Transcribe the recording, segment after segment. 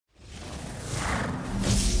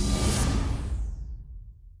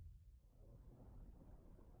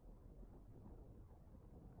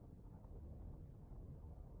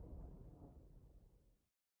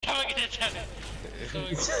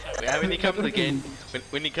Yeah, when he comes again,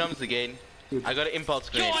 when he comes again, I got an impulse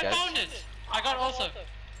Yo, grenade, I guys. found it! I got also.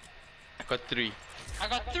 I got 3. I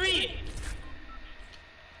got 3!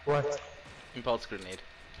 What? Impulse grenade.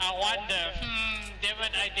 I wonder,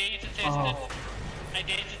 Devin, I dare you to test it. I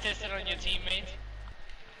dare you to test it on your teammates.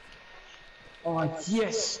 Oh,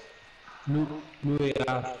 yes! No,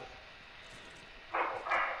 yeah.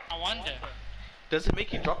 I wonder. Does it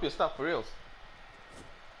make you drop your stuff for reals?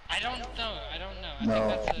 I don't know, I think No,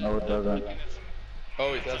 that's no it doesn't.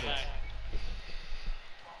 Oh, it doesn't.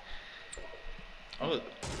 Oh.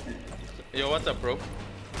 Yo, what's up, bro?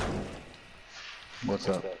 What's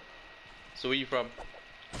up? So where you from?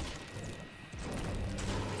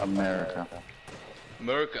 America.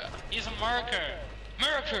 America. He's a marker.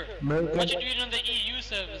 America! America. What you doing on the EU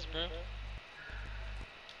service, bro?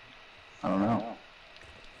 I don't know.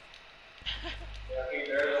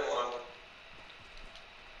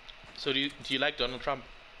 So do you like Donald Trump?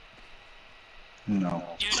 No.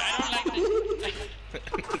 Dude, I don't like this.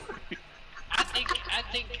 I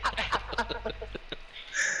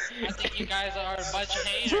think you guys are a bunch of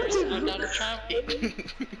haters on Donald Trump.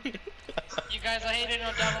 You guys are hating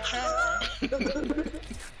on Donald Trump, bro.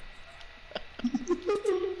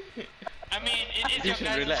 I mean, it is your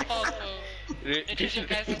guys' fault, though. It is your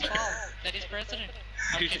guys' fault that he's president.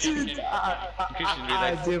 I'm kidding. Krishan,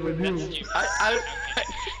 relax. never knew.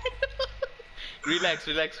 Relax,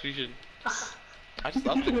 Krishan. I just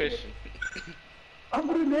asked the question. I'm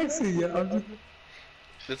relaxing, yeah.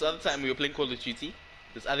 This other time we were playing Call of Duty,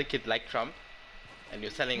 this other kid liked Trump, and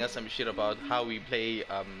you're telling us some shit about how we play,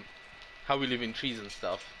 how we live in trees and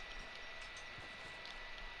stuff.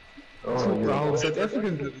 Oh, wow, South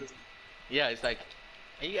African. Yeah, it's like,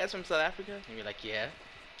 are you guys from South Africa? And you're like, yeah.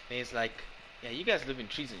 And he's like, yeah, you guys live in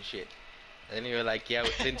trees and shit. And then you're like, yeah.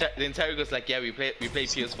 The entire goes like, yeah, we play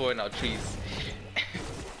PS4 in our trees.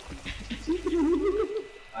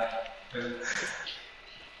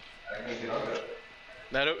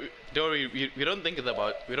 No, don't worry. We don't think that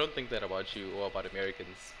about you or about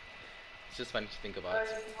Americans. It's just funny to think about.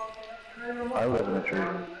 I live in a tree.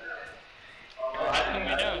 How come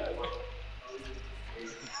we know?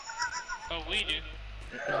 Oh, we do.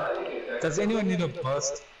 Does anyone need a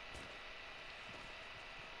bust?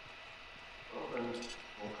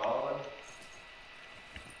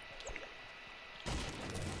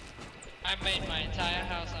 I made my entire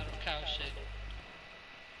house out of cow shit.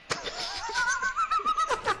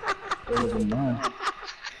 Better than mine.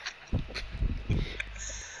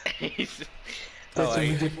 That's when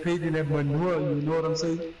you get paid in that manure, you know what I'm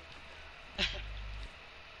saying?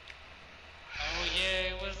 Oh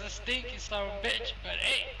yeah, it was a stinky son of a bitch, but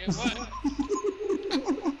hey, it was.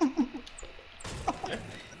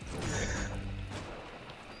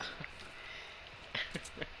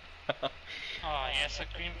 Oh yes, a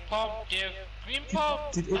green pump, give green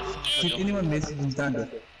pump. Did anyone message him Thunder?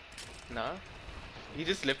 Nah, he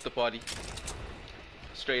just left the party.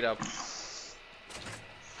 Straight up.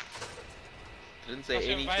 Didn't say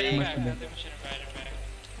anything. I think we should invite him back.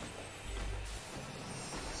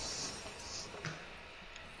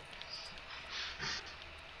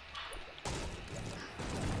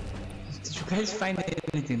 Did you guys find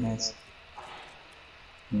anything nice?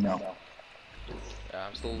 No. Yeah,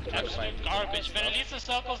 I'm still trying to find. Absolute garbage, but at least the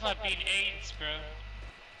circle's not being AIDS, bro.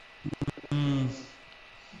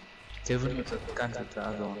 Devil can't hit the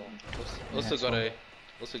other one. Also got a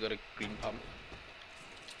green pump.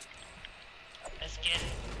 Let's get it.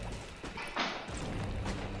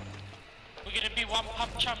 We're gonna be one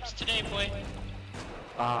pump chumps today, boy.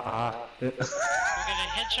 We're gonna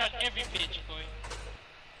headshot every bitch, boy.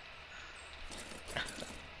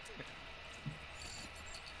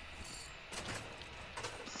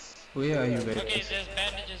 Where are you guys? Okay, there's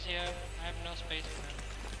bandages here. I have no space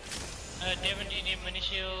for them. Devin, do you need mini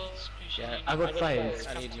shields? Yeah, I got 5.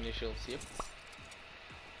 I need mini shields. Yep.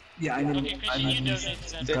 Yeah, I Okay, need. Krishan, you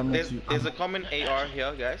donate to that. There's a common AR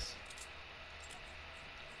here, guys.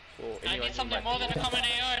 For I anyone need something who more might than a common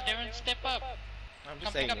AR, Devin, step up. I'm Come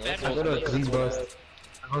just saying. pick up let's that I go. got a green burst.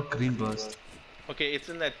 I got green burst. Okay, it's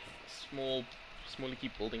in that small leaky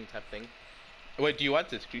building type thing. Wait, do you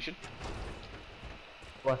want it, Krishan?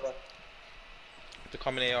 What? The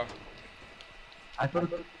common AR. I got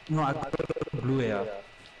no. I got a blue AR.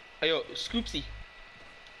 Hey yo, Skoooooobski,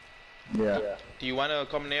 Yeah. do you want a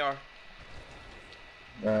common AR?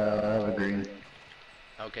 I have a green.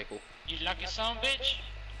 Okay, cool. You lucky son, bitch.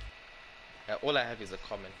 All I have is a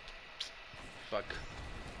common. Fuck.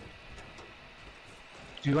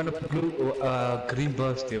 Do you want a blue or green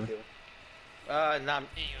burst, Devin? Nah, There you go,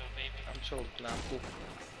 baby. I'm chill. Nah, I'm cool.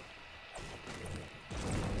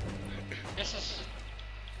 This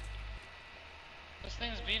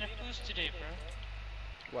thing's being a boost today,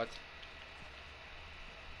 bro. What?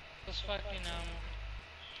 This fucking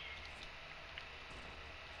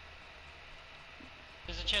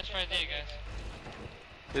There's a chest right there,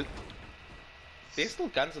 guys. There's still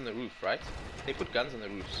guns on the roof, right? They put guns on the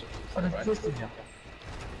roofs, Oh, right? there's chest in here.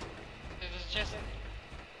 There's a chest.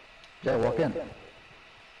 Yeah, walk in.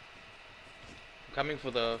 Coming for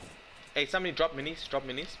the. Hey, somebody drop minis. Drop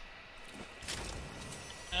minis.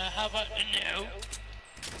 How about no?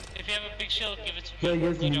 If you have a big shield, give it to Yeah, me.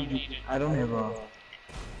 yes, You don't need it. I don't have a.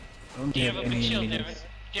 Do you have a big any shield, minis. David?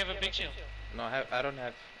 Do you have a big shield? No, I don't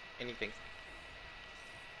have anything.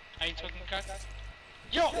 Are you talking cock?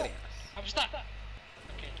 Yo! I'm stuck!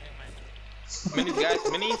 Okay, never mind. Minis, guys.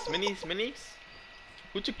 Minis.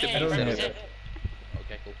 Who took the Hey, I don't minis? have represent.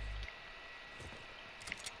 Okay, cool.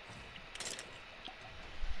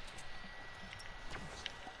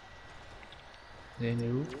 Then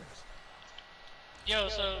you. Yo,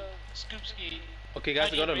 so, Skoooooobski, Okay, how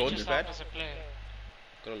guys, do I got a you rate launch yourself pad. as a player?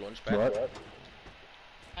 Got a launch pad. What?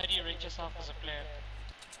 How do you rate yourself as a player?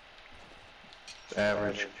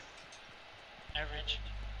 Average. Average.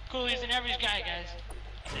 Cool, he's an average guy, guys.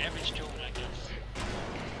 He's an average Joe, I guess.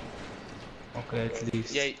 Okay, at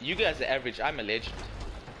least. Yeah, you guys are average. I'm a legend.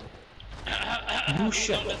 You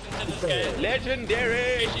shut Don't listen to this guy.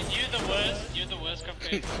 Legendary. You're the worst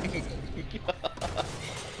compared to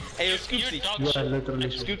Hey, yo, You're Skoopsy. dog You are shit. literally.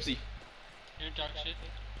 Skoopsy. You're dog shit.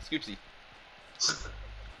 Skoopsy.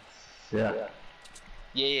 Yeah.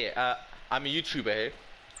 Yeah. I'm a YouTuber, hey.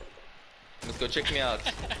 Let's go check me out.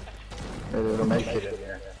 Maybe it'll make it in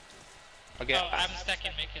here. Okay. Oh, I'm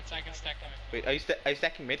stacking medkits. I can stack them. Wait, are you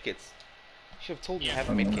stacking medkits? You should have told me I Yeah. have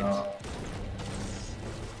a medkit. No.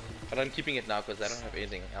 But I'm keeping it now because I don't have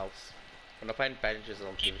anything else. When I find bandages,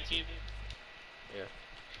 I'll give Keep it it, to you. keep it.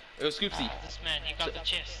 Yeah. Yo, Skoopsy. This man, he got So- the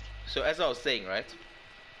chest. So as I was saying, right?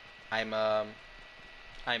 I'm a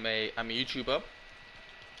YouTuber.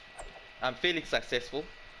 I'm fairly successful.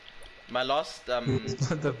 My last It's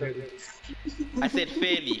not the very. I said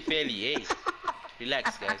fairly, hey.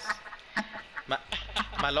 Relax, guys.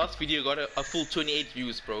 My last video got a full 28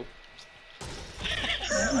 views, bro.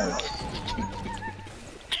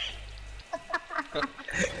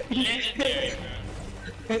 Legendary,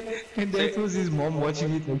 bro. And that was his mom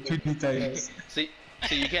watching it like 20 times. So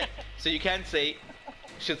you can say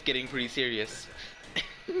shit's getting pretty serious.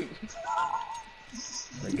 I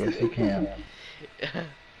guess you can.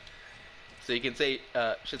 So you can say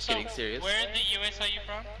shit's So, getting serious. where in the US are you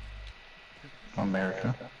from?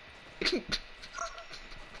 America.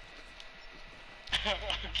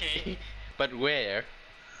 Okay. But where?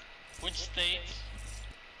 Which state?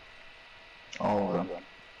 All of them.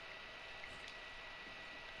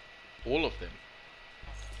 All of them.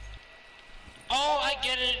 Oh, I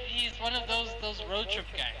get it. He's one of those road trip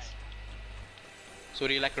guys. So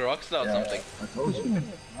do you like a rock star or Yeah. something? I told you.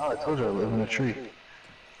 No, I told you I live in a tree.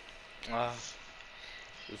 Ah,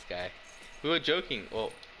 this guy. We were joking.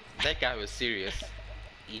 Well, that guy was serious.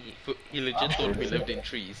 He legit thought we lived in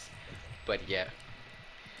trees. But yeah.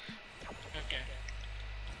 Okay.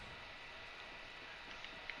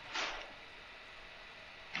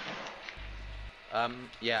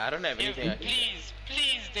 Yeah, I don't have anything. I can...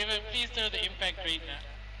 Please, David, please throw the impact rate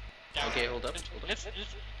now. Down. Okay, hold up. Let's do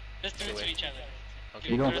it to each other. Okay.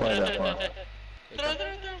 You don't fly that far. Throw.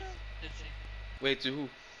 Let's see. Wait, to who?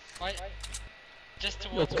 Why? Just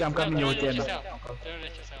towards. Okay, I'm coming throw with it you at now. yourself. Throw it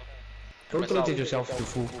at yourself. Don't throw it at yourself, you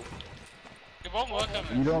fool. It won't work on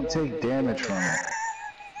You us. don't take damage from it.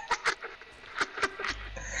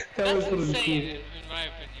 That was That's really insane, cool. in my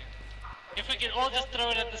opinion. If we can all just throw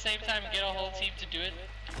it at the same time and get our whole team to do it,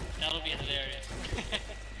 that'll be hilarious.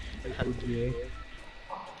 Okay.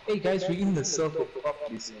 Hey guys, we're in the circle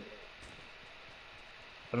properly.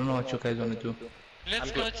 I don't know what you guys wanna do. Let's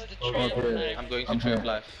I'm go good. to the Okay. tree. I'm going to I'm Tree of here.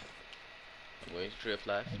 Life. I'm going to Tree of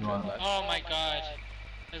Life. Tree of Life. Oh my god.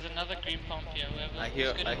 There's another green pump here. I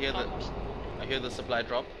hear the supply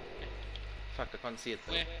drop. Fuck, I can't see it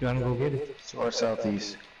though. Where? You wanna go get it? Or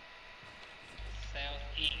southeast.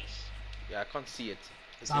 Southeast. Yeah, I can't see it.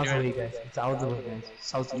 It's out of the way, guys. It's out of the way, guys.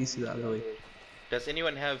 Southeast is out of the way. Does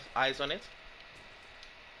anyone have eyes on it?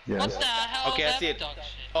 What Yes. the hell Okay, is I that see it. dog shit?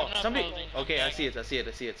 Oh, I'm not somebody. holding, I'm Okay, I see lagging. it.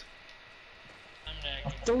 I see it. I'm I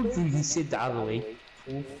lagging. told you he said the other way.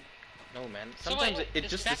 Fool. No, man. So Sometimes wait, it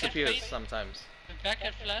is just back at disappears. fade? Sometimes. It's back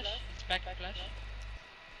at flash. It's back at flash.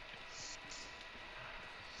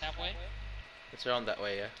 That way. It's around that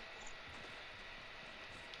way, yeah.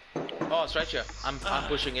 Oh, it's right here. I'm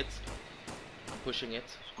pushing it. I'm pushing it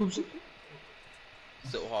Skoooooobski?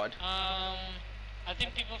 so hard. I I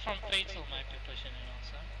think people from Fatal might be pushing it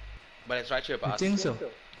also. But it's right here, You boss. think so?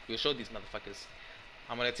 We'll show these motherfuckers.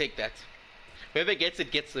 I'm gonna take that. Whoever gets it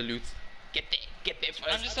gets the loot. Get there first.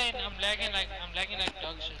 I'm just saying, I'm lagging like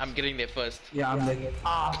dog shit. I'm getting there first. Yeah, I'm like,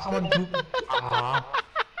 someone do.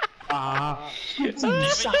 You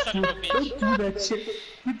son of a bitch. Don't do that shit.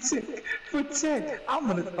 Protect. I'm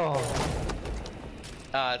gonna. It's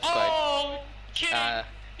fine. Oh, kidding.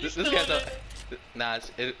 This He guy's stole a. Nah,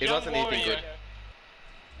 it Young wasn't anything warrior. good.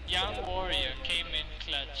 Young warrior came in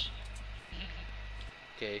clutch.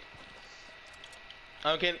 Okay.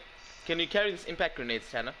 Can you carry this impact grenades,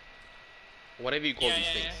 Tana? Whatever you call these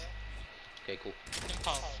things. Okay, cool.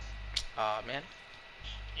 Impulse. Man.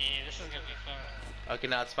 Yeah, this is gonna be fun. Okay,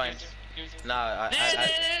 now it's fine. Give- Nah,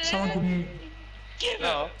 Someone give me.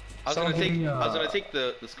 no. I was Someone give me, gonna take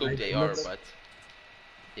the scope like, AR, let's- but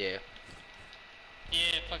yeah. Yeah,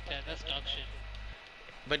 fuck that. That's dog shit.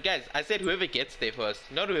 But guys, I said whoever gets there first,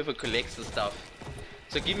 not whoever collects the stuff.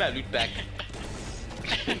 So give my loot back.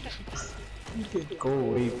 Go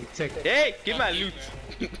away, protect. Hey, give my loot.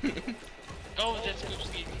 Go with that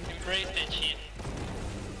Skoooooobski. Embrace that shit.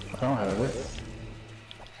 I don't have it.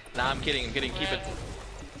 Nah, I'm kidding. Keep it.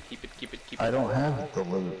 Keep it. I don't have the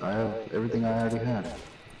loot. I have everything I already had.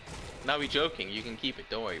 Now we're joking. You can keep it.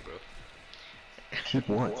 Don't worry, bro. Keep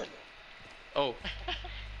what? Oh.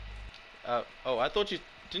 I thought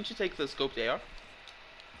didn't you take the scoped AR?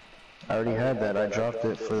 I already had that. I dropped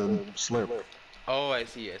it for the slurp. Oh, I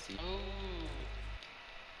see. Ooh.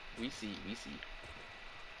 We see.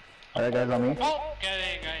 Alright guys, on me. Oh, got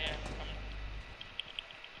it, yeah. Coming.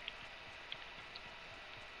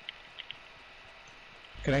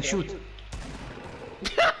 Can I shoot?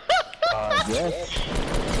 Yes.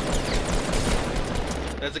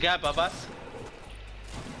 There's a guy above us.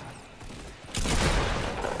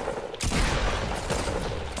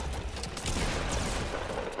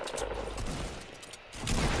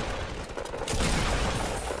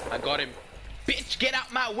 I got him. Bitch, get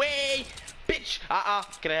out my way! Bitch!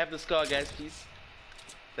 Can I have the scar, guys, please?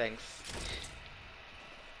 Thanks.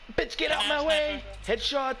 Bitch, get out my way!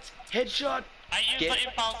 Headshot! Headshot! I used the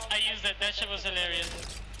impulse. I used it. That shit was hilarious.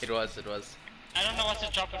 It was. I don't know what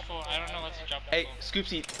to drop it for. Hey,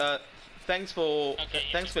 Skoopsy, thanks for Okay,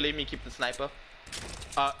 thanks for letting me keep the sniper.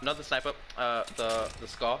 Not the sniper. The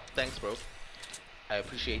scar. Thanks, bro. I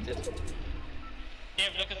appreciate it. Yeah,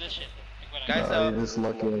 look at this shit. Look what I Guys, got. You're just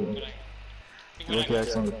lucky. Look what I Lucky I got.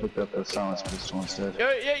 accidentally picked up the silence pistol instead.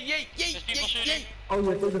 Yay! There's people shooting. Oh,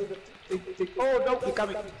 yeah, take. Oh, no, they're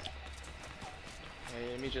coming.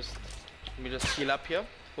 Hey, let me just heal up here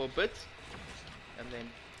for a bit, and then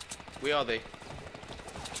where are they?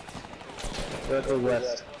 Go to the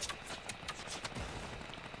west.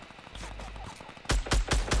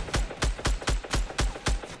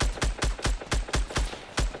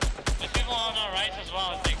 There's people on our right as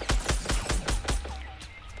well, I think.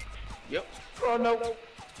 Yep. Oh, no.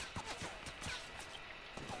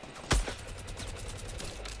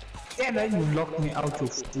 Damn it, you locked me out, you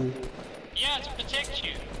fool. Yeah, to protect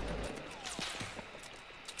you.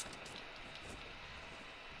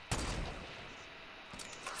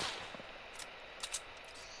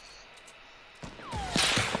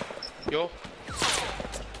 Yo.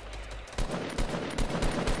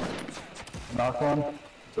 Knock one.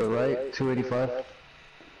 To the right. 285.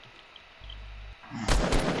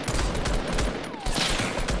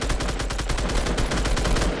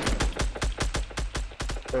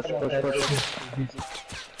 Push.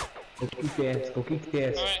 Go kick the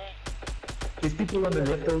ass. Alright. There's people on the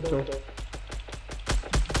left also.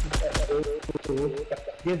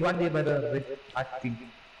 There's one there by the red arch thing.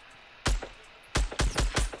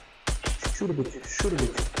 Shoot a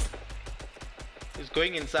bit. He's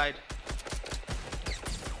going inside.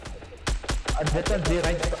 That one's there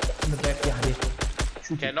right in the back, yeah, there.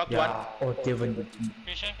 Shoot Okay, it. knocked Yeah. one. Oh, Devon.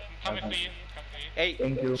 Krishan, I'm coming for you. Hey,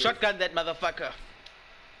 Thank you. shotgun that motherfucker.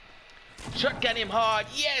 Shotgun him hard.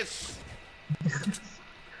 Yes.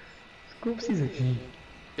 Scoops is a G.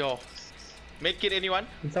 Yo. Medkit anyone?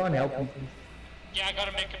 Can someone help me? Yeah, I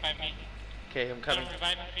gotta make it by me. Okay, I'm coming. Gotta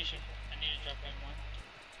revive Krishan. I need to drop him one.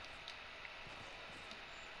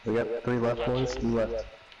 We got 3 left, boys. 2 left.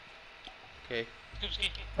 Okay. Skoooooobski.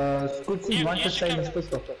 Scoops Yeah, is one yeah, to she sign comes. the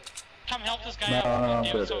pistol. Come help this guy No, out. I'm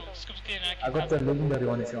Yeah, good. so Skoooooobski and I I can got the come. legendary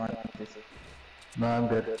one if you want. No, I'm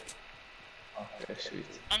good. Okay, sweet.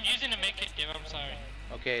 I'm using a make it, Dev, I'm sorry.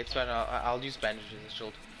 Okay, it's fine. I'll use bandages and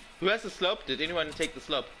shield. Who has the slope? Did anyone take the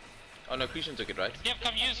slope? Oh no, Krishan took it, right? Dev,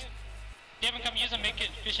 come use a make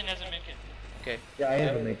it. Krishan has a make it. Okay. Yeah, I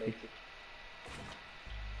have a make it.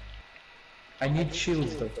 I need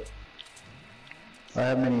shields though. I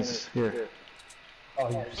have minis here. Oh,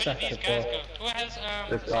 you Where did suck these the guys ball. go? Who has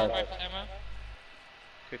This assault guy. rifle ammo?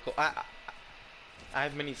 Okay, cool. I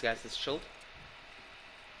have minis, guys. It's chilled.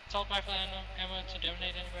 Assault rifle ammo to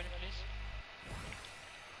donate, anybody, please?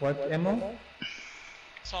 What ammo?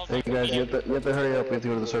 Assault Hey rifle. guys, you have to hurry up. We have to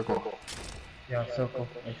go to the circle. Yeah, circle,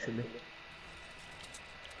 actually.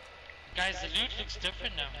 Guys, the loot looks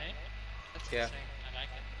different now, hey? That's Yeah. insane. I like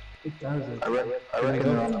it. It does. I reckon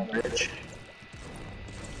they're on the bridge.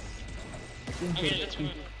 Okay, let's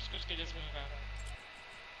move. Skoooooobski, let's move out.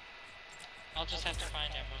 I'll just have to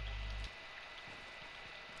find ammo.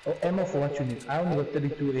 Oh, ammo for what you need? I only got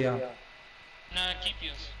 32 AR. No, keep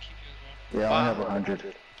yours. Keep yours, bro. Yeah, I only have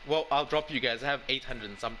 100. Well, I'll drop you guys. I have 800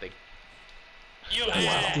 and something. You, come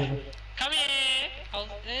here! I'll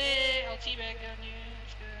teabag down here.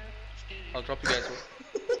 Let's go. Let's get it. I'll drop you guys.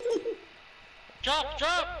 Drop!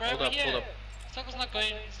 Right Hold over up, here! hold up. Circle's not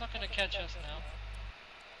going, it's not gonna catch us now.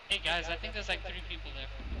 Hey guys, I think there's like 3 people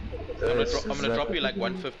there. I'm gonna drop you like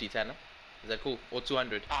 150, Tana. Is that cool? Or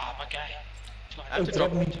 200? Ah, my guy. I have to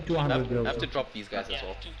drop. me 200 I have to drop these guys as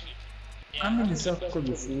well. I'm in the circle,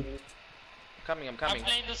 you fool. I'm I'm coming.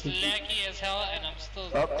 playing this laggy as hell and I'm still...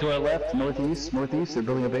 Up to our left, northeast, they're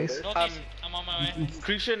building a base. Northeast, I'm on my way.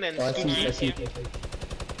 Krishan and Oh, I see, I see.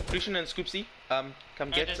 Krishan and Skoooooobski, come Oh,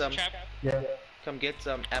 get there's some, a trap. Yeah. come get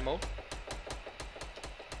some ammo.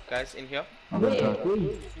 Guys, in here. I'm gonna talk.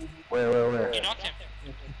 Where? You knocked him.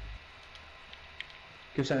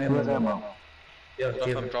 Give some Who has ammo. ammo? Yeah,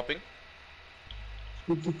 give I'm it. dropping.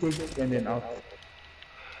 Quickly take it and then out.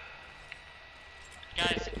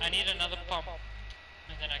 Guys, I need another pump.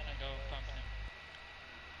 And then I can go pump him.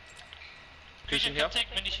 Krishan Krishan, here. come take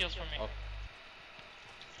mini shields from me. Oh.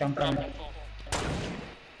 Come, Drop come. it full.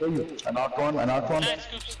 Where you? I knocked one. Nice,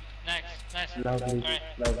 Scoops. Nice. Lovely, Alright.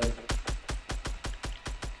 lovely.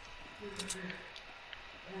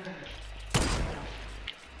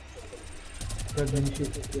 Good mini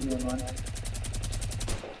shoot, give me one.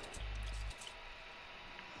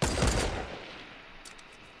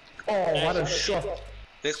 Oh, what a shot!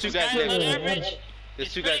 There's 2 This guys guy is not left. average.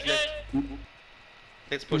 There's He's 2 guys pretty left. good.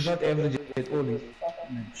 Let's He's push. not average at all. He's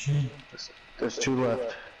Gee. There's 2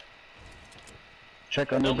 left.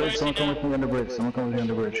 Check under Don't bridge. worry, Someone come Tina. with me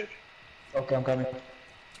under bridge. Okay, I'm coming.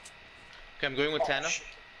 Okay, I'm going with Tana.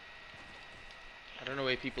 I don't know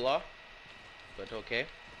where people are, but okay.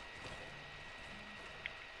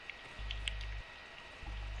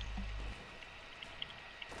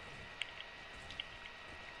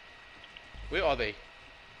 Where are they?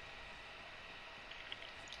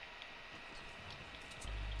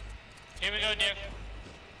 Here we go, Nick.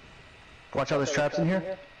 Watch out, there's traps in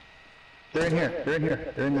here. They're in here.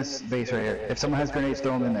 They're in this base right here. If someone has grenades,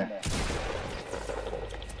 throw them in there.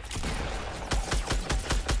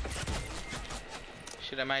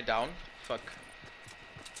 Shit, am I down? Fuck.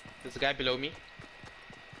 There's a guy below me.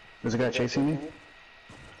 There's a guy chasing me.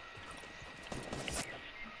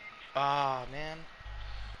 Ah, man.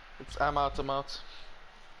 Oops, I'm out.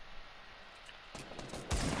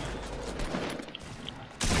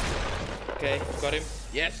 Okay, got him.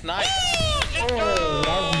 Yes, nice. Oh,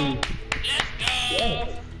 lovely. Let's go!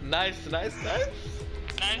 Nice. Nice.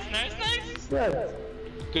 Yes.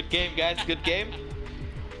 Good game, guys. Good game.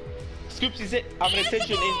 Skoooooobski said, I'm gonna send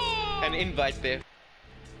you an invite there.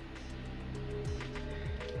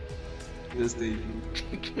 Yes, they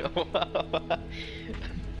do.